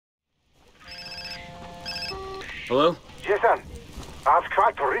Hello? Jason, I've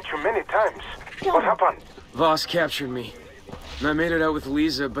tried to reach you many times. What happened? Voss captured me. And I made it out with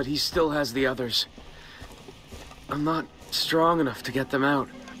Lisa, but he still has the others. I'm not strong enough to get them out.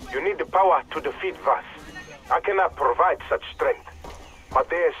 You need the power to defeat Voss. I cannot provide such strength. But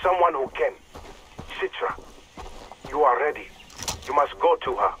there is someone who can. Citra. You are ready. You must go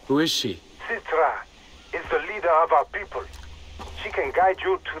to her. Who is she? Citra is the leader of our people. She can guide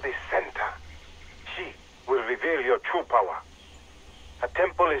you to the center. She will reveal your true power. A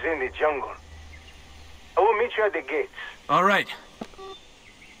temple is in the jungle. I will meet you at the gates. All right.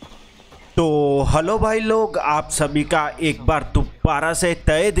 तो hello भाई लोग, आप सभी का एक बार दोबारा से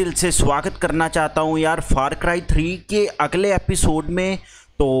तहे दिल से स्वागत करना चाहता हूं यार फार क्राई 3 के अगले एपिसोड में।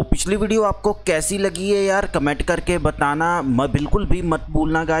 तो पिछली वीडियो आपको कैसी लगी है यार, कमेंट करके बताना बिल्कुल भी मत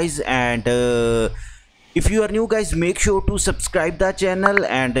भूलना guys. And if you are new guys make sure to subscribe the channel.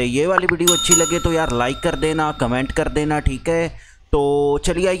 And ये वाली वीडियो अच्छी लगे तो यार लाइक कर देना, कमेंट कर देना, ठीक है। तो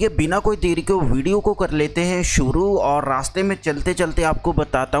चलिए आइए बिना कोई देरी के वीडियो को कर लेते हैं शुरू, और रास्ते में चलते चलते आपको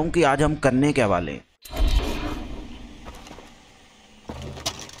बताता हूं कि आज हम करने क्या वाले हैं।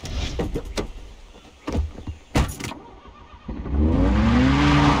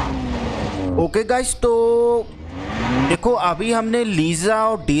 ओके गाइस, तो देखो अभी हमने लीजा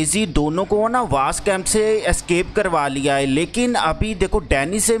और डेजी दोनों को ना वास कैंप से एस्केप करवा लिया है, लेकिन अभी देखो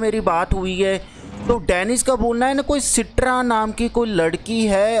डैनी से मेरी बात हुई है। तो डेनिस का बोलना है ना कोई सिट्रा नाम की कोई लड़की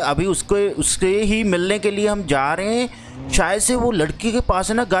है, अभी उसके ही मिलने के लिए हम जा रहे हैं। शायद से वो लड़की के पास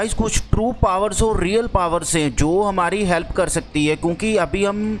है ना गाइस कुछ ट्रू पावर्स और रियल पावर्स हैं जो हमारी हेल्प कर सकती है, क्योंकि अभी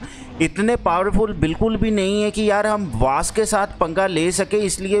हम इतने पावरफुल बिल्कुल भी नहीं है कि यार हम वास के साथ पंगा ले सके।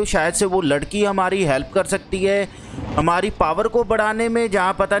 इसलिए शायद से वो लड़की हमारी हेल्प कर सकती है हमारी पावर को बढ़ाने में,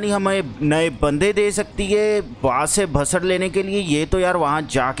 जहाँ पता नहीं हमें नए बंदे दे सकती है वास से भसड़ लेने के लिए। ये तो यार वहाँ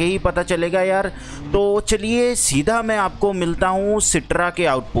जाके ही पता चलेगा यार। तो चलिए सीधा मैं आपको मिलता हूँ सिट्रा के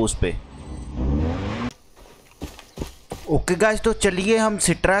आउटपोस्ट पे। ओके गाइस, तो चलिए हम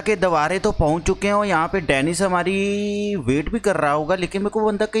सिट्रा के दवारे तो पहुंच चुके हैं और यहाँ पे डेनिस हमारी वेट भी कर रहा होगा, लेकिन मेरे को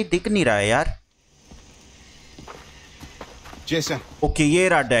बंदा कहीं दिख नहीं रहा है यार। Jason. ओके ये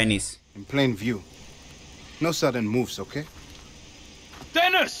रहा Dennis. In plain view. No sudden moves, okay?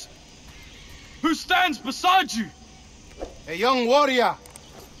 Dennis! Who stands beside you? A young warrior,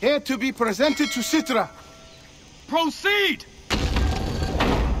 here to be presented to Citra. Proceed!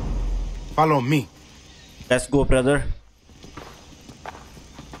 Follow me. Let's go, brother.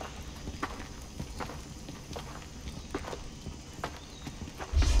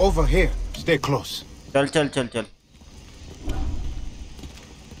 Over here. Stay close. चल चल चल चल।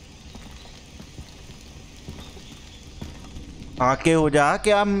 आके हो जा,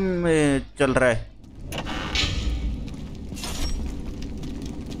 क्या चल रहा है?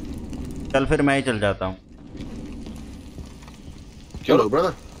 चल फिर मैं ही चल जाता हूँ। Hello,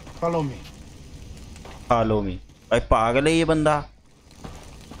 brother. Follow me. Follow me. भाई पागल है ये बंदा।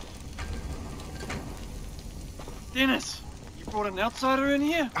 Dennis, you brought an outsider in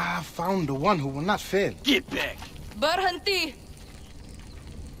here? I found the one who will not fail. Get back! Berhenti!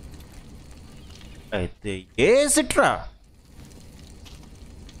 ये सिट्रा।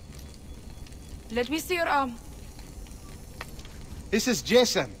 Let me see your arm. This is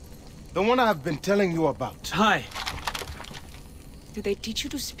Jason, the one I've been telling you about. Hi. Do they teach you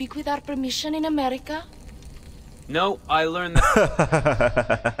to speak without permission in America? No, I learned that.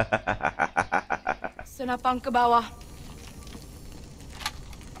 Sunapang ke bawah.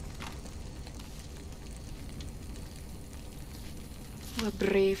 You are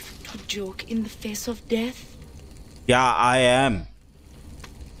brave to joke in the face of death. Yeah, I am.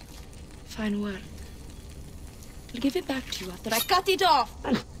 Fine work. I'll give it back to you after I cut it off.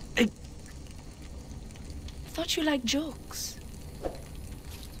 Thought you liked jokes.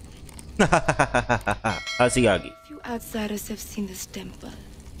 हंसी आ गई। Few outsiders have seen this temple.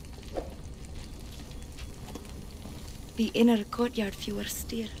 The inner courtyard fewer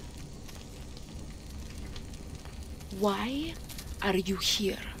still. Why are you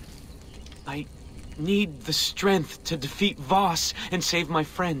here? I need the strength to defeat Voss and save my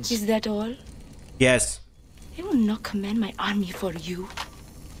friends. Is that all? Yes. I will not command my army for you.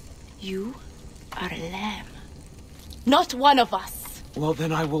 You are a lamb. Not one of us. Well,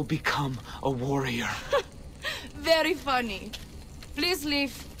 then I will become a warrior. Very funny. Please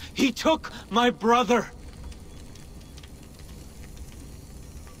leave. He took my brother.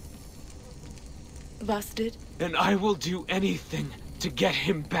 Vas did? And I will do anything to get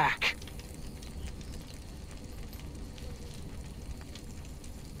him back.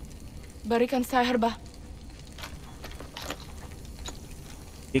 Barikan saya herba.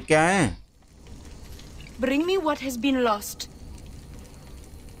 ये क्या है? Bring me what has been lost.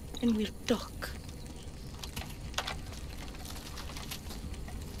 And we'll talk.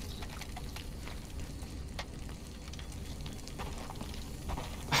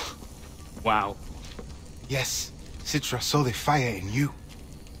 Wow. Yes, Citra saw the fire in you.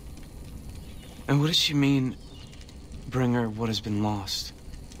 And what does she mean, bring her what has been lost?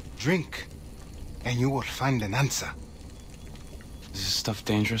 Drink, and you will find an answer. Is this stuff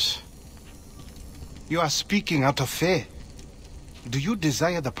dangerous? You are speaking out of fear. Do you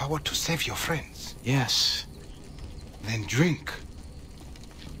desire the power to save your friends? Yes. Then drink.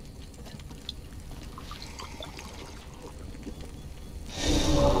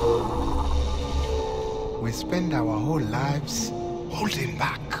 We spend our whole lives holding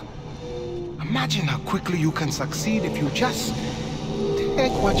back. Imagine how quickly you can succeed if you just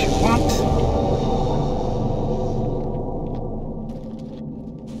take what you want.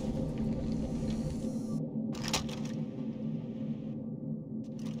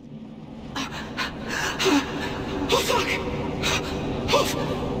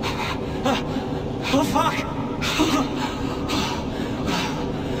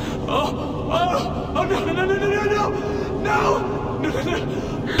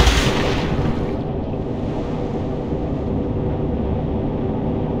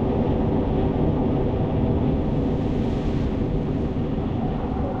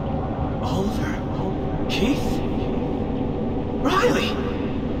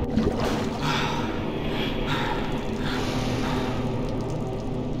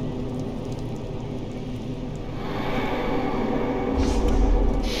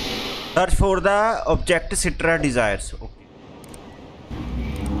 Search for the object Citra desires. Okay.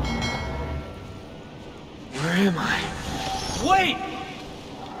 Where am I? Wait!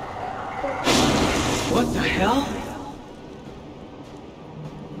 What the hell?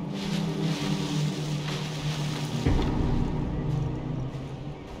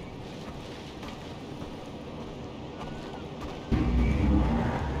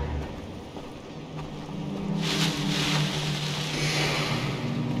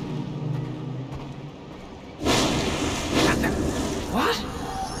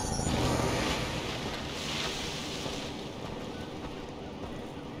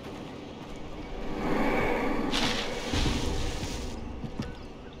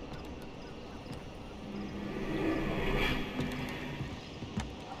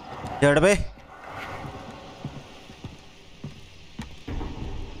 जड़ बे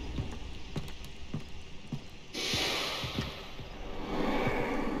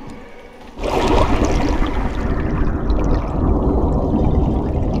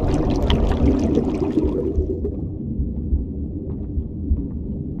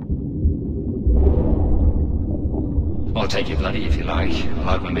I'll take your bloody if you like.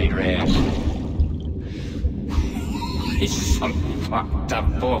 I'll open me rare. It's some fucked up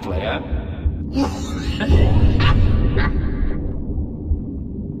foreplay, huh?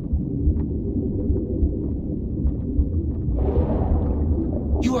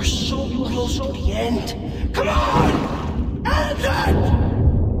 You are so close to the end. Come on! End it!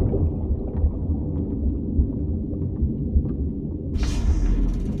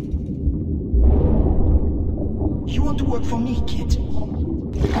 You want to work for me, kid?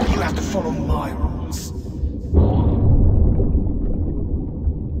 You have to follow my rules.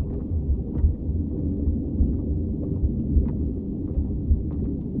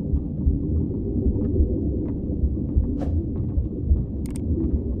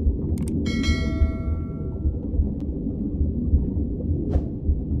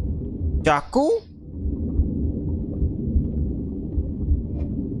 चाकू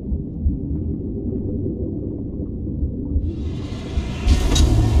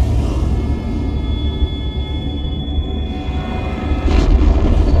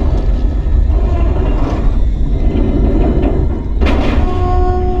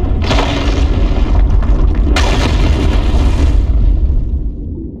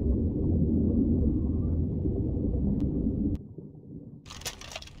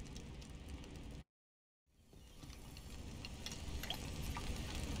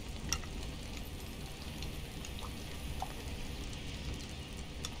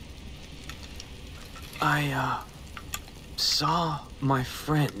I saw my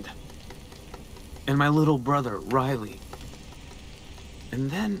friend and my little brother, Riley.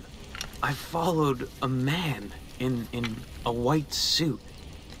 And then I followed a man in a white suit.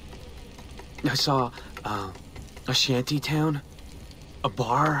 I saw a shanty town, a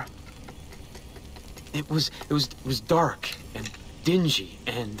bar. It was dark and dingy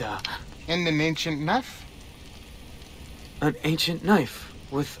and an ancient knife? An ancient knife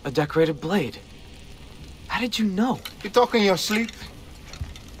with a decorated blade. How did you know? You talk in your sleep?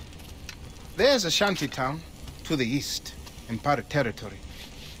 There's a shanty town to the east in Pirate territory.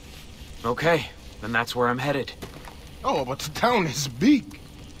 Okay, then that's where I'm headed. Oh, but the town is big.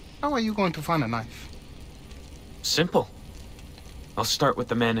 How are you going to find a knife? Simple. I'll start with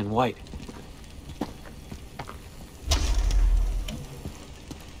the man in white.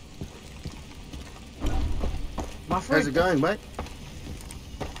 My friend. How's it going, mate?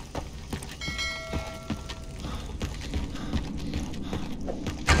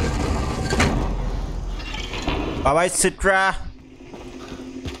 Bye bye, Citra.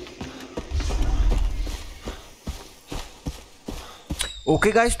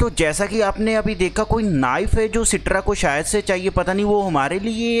 Okay guys, तो जैसा कि आपने अभी देखा, कोई knife है जो सिट्रा को शायद से चाहिए, पता नहीं वो हमारे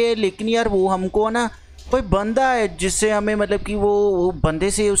लिए है, लेकिन यार वो हमको ना कोई बंदा है जिससे हमें मतलब कि वो बंदे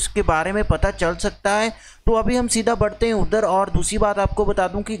से उसके बारे में पता चल सकता है। तो अभी हम सीधा बढ़ते हैं उधर। और दूसरी बात आपको बता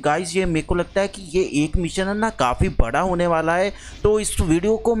दूं कि गाइस ये मेरे को लगता है कि ये एक मिशन है ना काफ़ी बड़ा होने वाला है, तो इस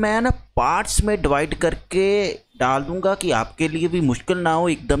वीडियो को मैं ना पार्ट्स में डिवाइड करके डाल दूंगा कि आपके लिए भी मुश्किल ना हो,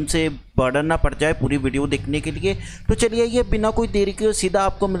 एकदम से बर्डन ना पड़ जाए पूरी वीडियो देखने के लिए। तो चलिए ये बिना कोई देरी के सीधा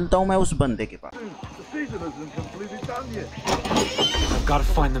आपको मिलता हूँ मैं उस बंदे के पास।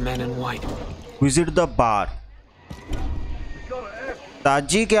 Visit the bar.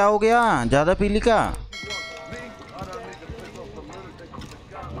 ताजी क्या हो गया, ज्यादा पीली का?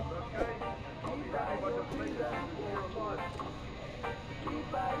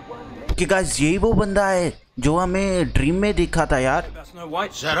 कि गाइस यही वो बंदा है जो हमें ड्रीम में दिखा था यार।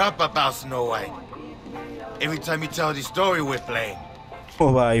 Shut up about Snow White. Every time you tell the story we're playing.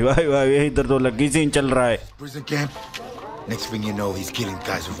 ओ भाई भाई भाई, इधर तो लगी सीन चल रहा है। Prison camp. Next thing you know, he's killing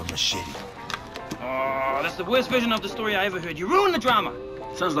guys with a machete. Oh, that's the worst version of the story I ever heard. You ruined the drama.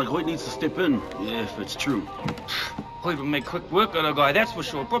 Sounds like Hoyt needs to step in. Yeah, if it's true. Hoyt would make quick work of the guy, that's for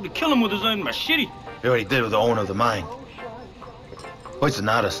sure. Probably kill him with his own machete. He already did with the owner of the mine. Hoyt's an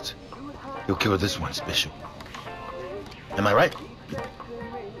artist. He'll kill this one special. Am I right?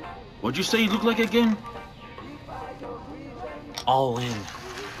 What'd you say he looked like again? All in.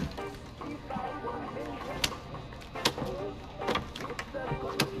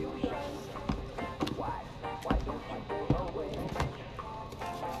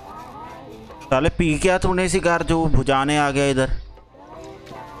 साले P क्या तूने cigar जो बुझाने आ गया इधर?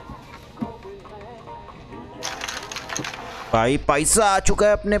 भाई पैसा आ चुका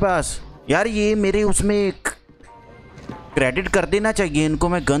है अपने पास यार। ये मेरे उसमें क्रेडिट कर देना चाहिए इनको,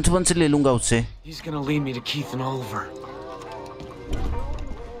 मैं गन्स वंस ले लूंगा उससे।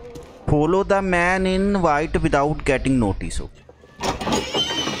 Follow the man in white without getting notice.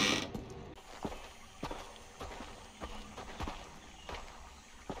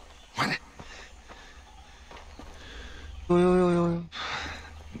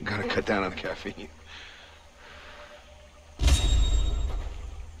 Gotta cut down on the caffeine.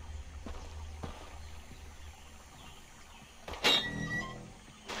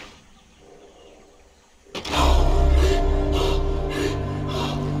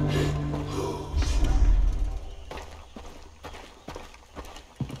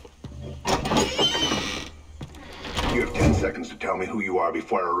 You have 10 seconds to tell me who you are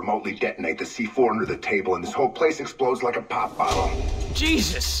before I remotely detonate the C4 under the table and this whole place explodes like a pop bottle.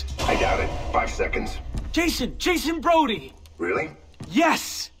 Jesus! I doubt it. 5 seconds. Jason Brody! Really?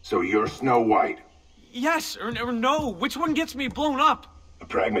 Yes! So you're Snow White? Yes, or no. Which one gets me blown up? A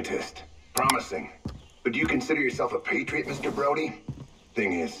pragmatist. Promising. But do you consider yourself a patriot, Mr. Brody?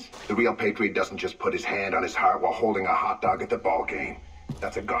 Thing is, the real patriot doesn't just put his hand on his heart while holding a hot dog at the ball game.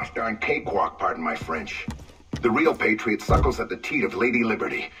 That's a gosh darn cakewalk, pardon my French. The real patriot suckles at the teat of Lady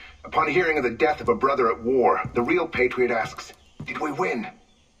Liberty. Upon hearing of the death of a brother at war, the real patriot asks, "Did we win?"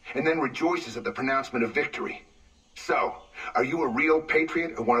 And then rejoices at the pronouncement of victory. So, are you a real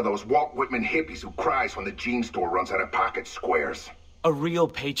patriot or one of those Walt Whitman hippies who cries when the jean store runs out of pocket squares? A real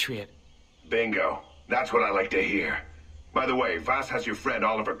patriot. Bingo. That's what I like to hear. By the way, Voss has your friend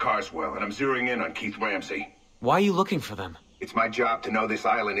Oliver Carswell, and I'm zeroing in on Keith Ramsey. Why are you looking for them? It's my job to know this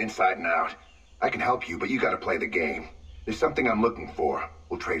island inside and out. I can help you, but you gotta play the game. There's something I'm looking for.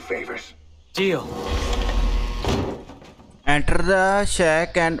 We'll trade favors. Deal. Enter the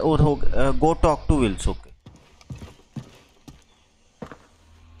shack and go talk to Wills. Okay.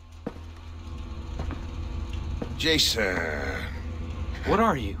 Jason. What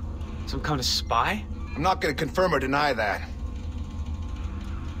are you? Some kind of spy? I'm not gonna confirm or deny that.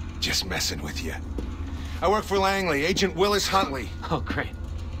 Just messing with you. I work for Langley, Agent Willis Huntley. Oh, great.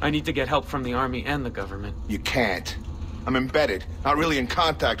 I need to get help from the Army and the government. You can't. I'm embedded, not really in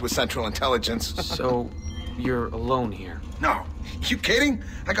contact with Central Intelligence. So, you're alone here? No. You kidding?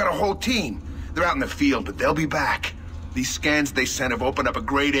 I got a whole team. They're out in the field, but they'll be back. These scans they sent have opened up a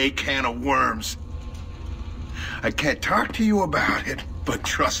grade A can of worms. I can't talk to you about it, but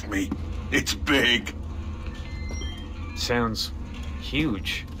trust me, it's big. Sounds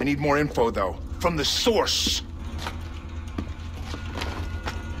huge. I need more info, though, from the source.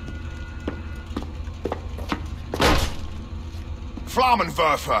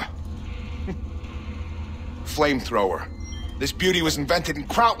 Flammenwerfer. Flamethrower. This beauty was invented in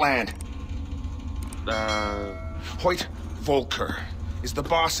Krautland. Hoyt Volker is the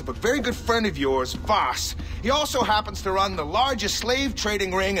boss of a very good friend of yours, Voss. He also happens to run the largest slave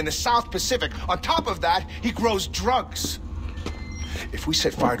trading ring in the South Pacific. On top of that, he grows drugs. If we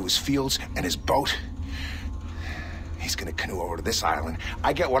set fire to his fields and his boat, he's gonna canoe over to this island.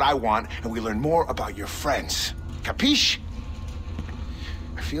 I get what I want, and we learn more about your friends. Capiche?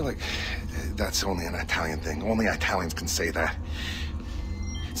 I feel like that's only an Italian thing. Only Italians can say that.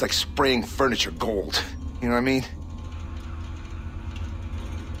 It's like spraying furniture gold. You know what I mean?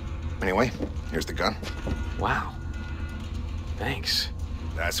 Anyway, here's the gun. Wow. Thanks.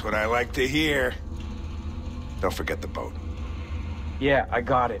 That's what I like to hear. Don't forget the boat. Yeah, I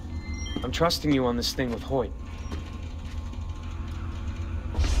got it. I'm trusting you on this thing with Hoyt.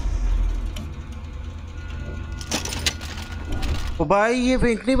 तो भाई ये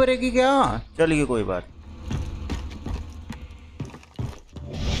फेंकनी पड़ेगी क्या? चलिए कोई बात.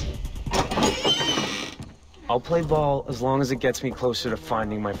 I'll play ball as long as it gets me closer to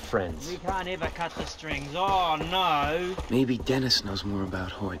finding my friends. We can't ever cut the strings. Oh, no. Maybe Dennis knows more about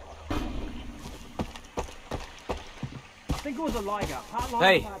Hoyt. I think it was a liger.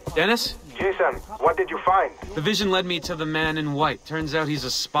 Hey, Dennis? Jason, what did you find? The vision led me to the man in white. Turns out he's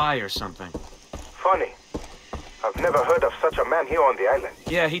a spy or something. Funny. I've never heard of such a man here on the island.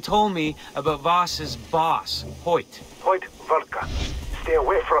 Yeah, he told me about Voss's boss, Hoyt. Hoyt Volker. Stay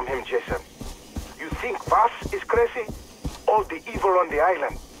away from him, Jason. You think Voss is crazy? All the evil on the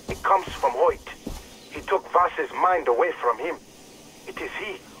island, it comes from Hoyt. He took Voss's mind away from him. It is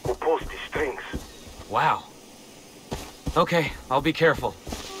he who pulls the strings. Wow. Okay, I'll be careful.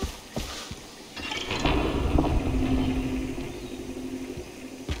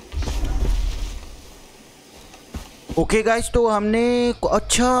 Okay guys, तो हमने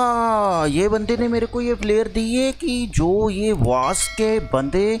अच्छा ये बंदे ने मेरे को ये player दी है कि जो ये वास के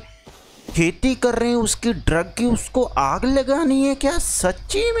बंदे खेती कर रहे हैं उसकी ड्रग की उसको आग लगानी है क्या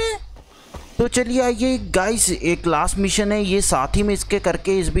सच्ची में? तो चलिए आइए गाइस, एक लास्ट मिशन है ये साथ ही में इसके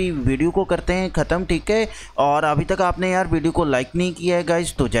करके इस भी वीडियो को करते हैं ख़त्म, ठीक है? और अभी तक आपने यार वीडियो को लाइक नहीं किया है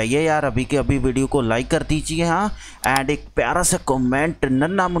गाइस तो जाइए यार अभी के अभी वीडियो को लाइक कर दीजिए हाँ, एंड एक प्यारा सा कमेंट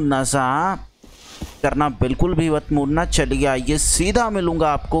नन्ना मुन्ना सा करना बिल्कुल भी मत भूलना। चलिए आइए सीधा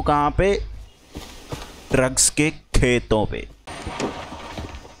मिलूंगा आपको कहाँ पे? ड्रग्स के खेतों पे।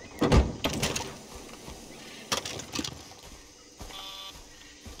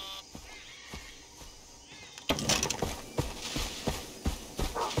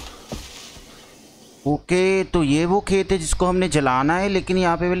 ओके, तो ये वो खेत है जिसको हमने जलाना है, लेकिन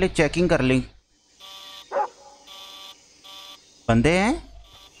यहाँ पे पहले चेकिंग कर ली। बंदे हैं?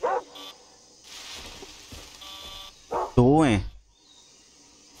 दो हैं,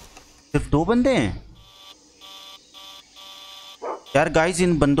 सिर्फ दो बंदे हैं यार। गाइस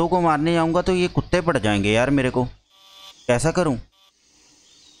इन बंदों को मारने जाऊंगा तो ये कुत्ते पड़ जाएंगे यार मेरे को, कैसा करूं?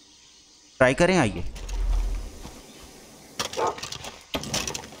 ट्राई करें, आइए।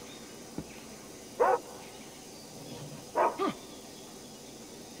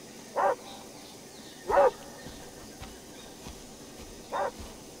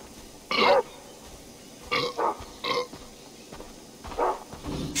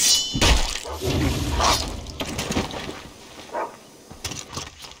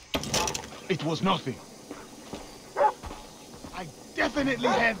 It was nothing. I definitely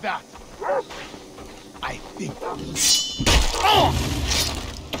had that. I think.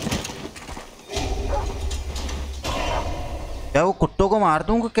 क्या वो कुत्तों को मार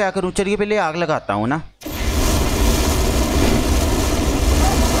दूं? क्या करूं? चलिए पहले आग लगाता हूं ना।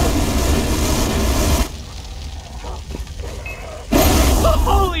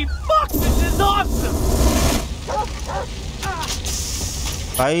 Holy fuck, this is awesome!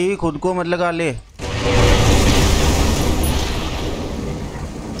 भाई खुद को मत लगा ले।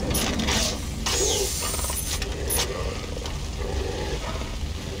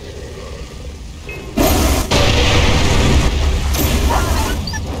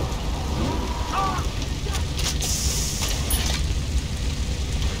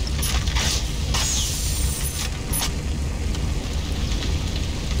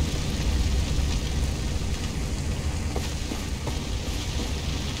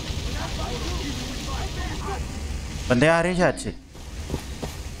 बंदे आ रहे हैं शायद से।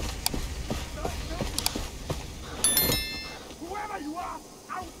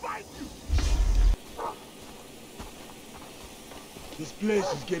 This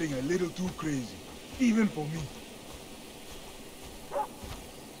place is getting a little too crazy, even for me.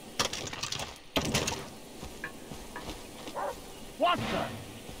 What the?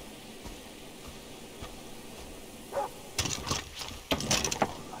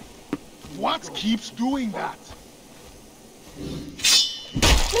 What keeps doing that?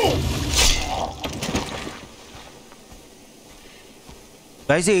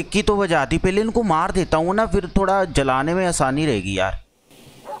 Guys एक की तो बजाती, पहले इनको मार देता हूँ ना, फिर थोड़ा जलाने में आसानी रहेगी यार।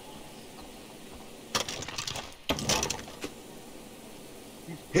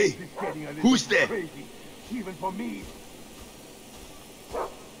 Hey, who's there? Even for me.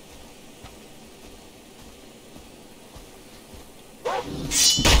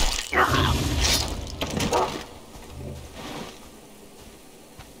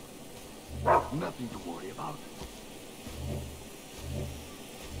 Nothing to worry about.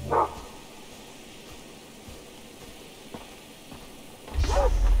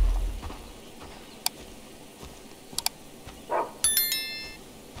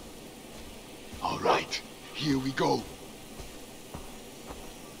 All right, here we go.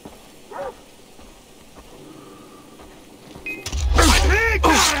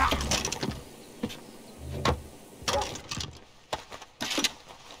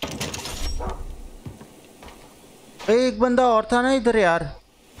 एक बंदा और था ना इधर यार।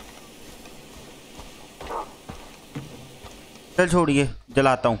 चल छोड़िए,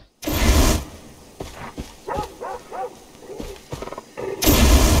 जलाता हूँ।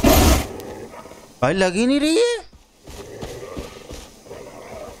 भाई लग ही नहीं रही है।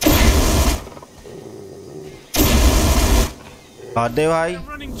 आधे भाई।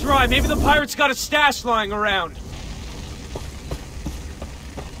 Running dry. Maybe the pirates got a stash lying around.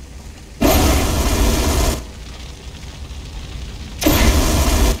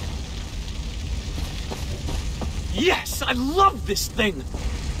 Yes, I love this thing.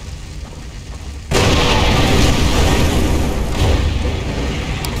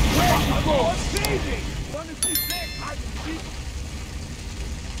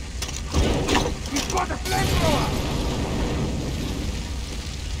 He's got a flamethrower.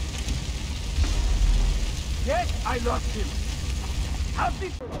 Yes, I lost him. Have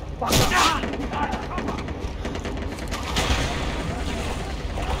this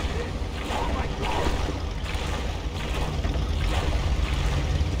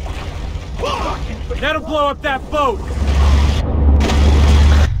That'll blow up that boat.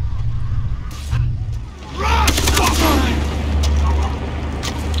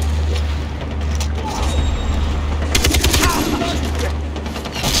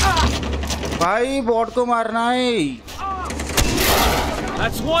 भाई बॉट को मारना है।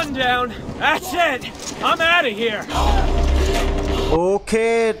 That's one down. That's it. I'm out of here.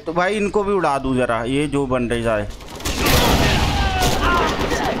 Okay तो भाई इनको भी उड़ा दूं जरा, ये जो बन रही जाए।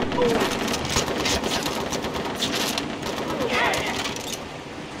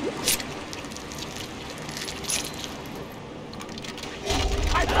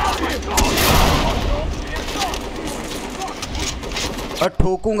 और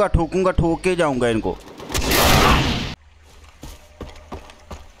ठोकूंगा ठोकूंगा, ठोक के जाऊंगा इनको।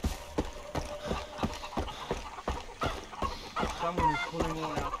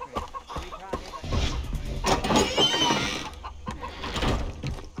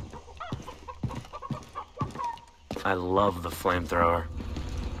 I love the flamethrower.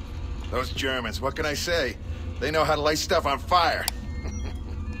 Those Germans, what can I say? They know how to light stuff on fire.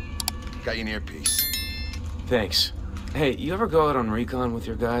 Got you an earpiece. Thanks. Hey, you ever go out on recon with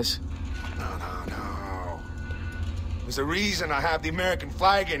your guys? No. There's a reason I have the American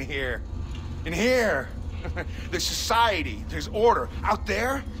flag in here. In here, there's society, there's order. Out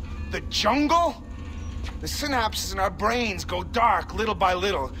there, the jungle, the synapses in our brains go dark little by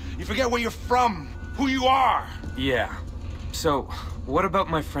little. You forget where you're from, who you are. Yeah. So, what about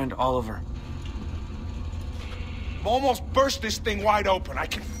my friend Oliver? I've almost burst this thing wide open. I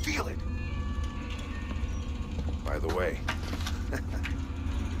can feel it. By the way,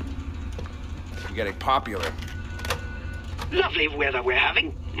 you're getting popular. Lovely weather we're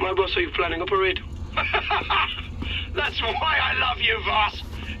having. My boss, are you planning a parade? That's why I love you, boss.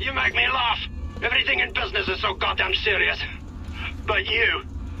 You make me laugh. Everything in business is so goddamn serious. But you,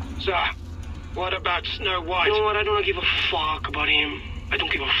 sir, what about Snow White? You know what? I don't give a fuck about him. I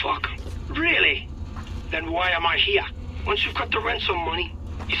don't give a fuck. Really? Then why am I here? Once you've got the ransom money,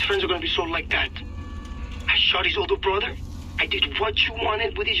 his friends are gonna be so like that. I shot his older brother. I did what you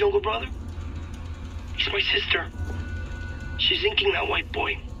wanted with his younger brother. It's my sister. She's inking that white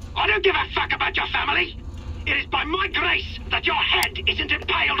boy. I don't give a fuck about your family. It is by my grace that your head isn't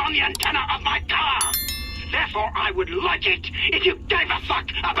impaled on the antenna of my car. Therefore, I would like it if you gave a fuck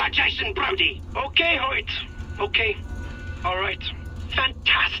about Jason Brody. Okay, Hoyt. Okay. All right.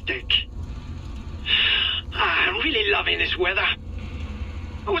 Fantastic. I'm really loving this weather.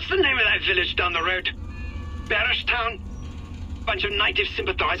 What's the name of that village down the road? Barishtown? Bunch of native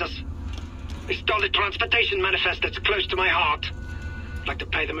sympathizers. They stole the transportation manifest that's close to my heart. I'd like to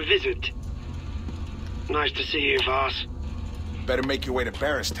pay them a visit. Nice to see you, Voss. Better make your way to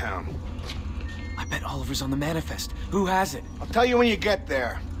Barristown. I bet Oliver's on the manifest. Who has it? I'll tell you when you get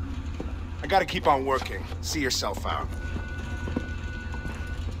there. I gotta keep on working. See yourself out.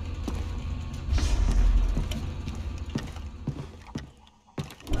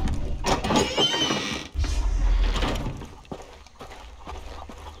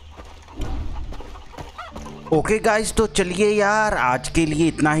 Okay guys, तो चलिए यार, आज के लिए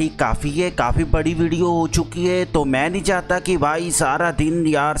इतना ही काफ़ी है। काफ़ी बड़ी वीडियो हो चुकी है, तो मैं नहीं चाहता कि भाई सारा दिन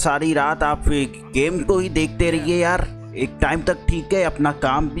यार सारी रात आप गेम को ही देखते रहिए यार। एक टाइम तक ठीक है, अपना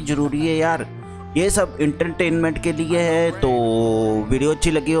काम भी ज़रूरी है यार। ये सब इंटरटेनमेंट के लिए है। तो वीडियो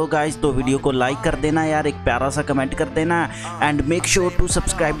अच्छी लगी हो गाइस तो वीडियो को लाइक कर देना यार, एक प्यारा सा कमेंट कर देना and make sure to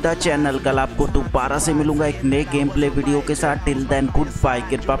subscribe the channel. कल आपको दोबारा से मिलूंगा एक नए गेम प्ले वीडियो के साथ। Till then good bye.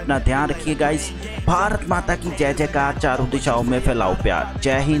 कृपया अपना ध्यान रखिए गाइस। भारत माता की जय जयकार, चारों दिशाओं में फैलाओ प्यार।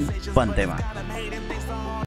 जय हिंद, वंदे मातरम।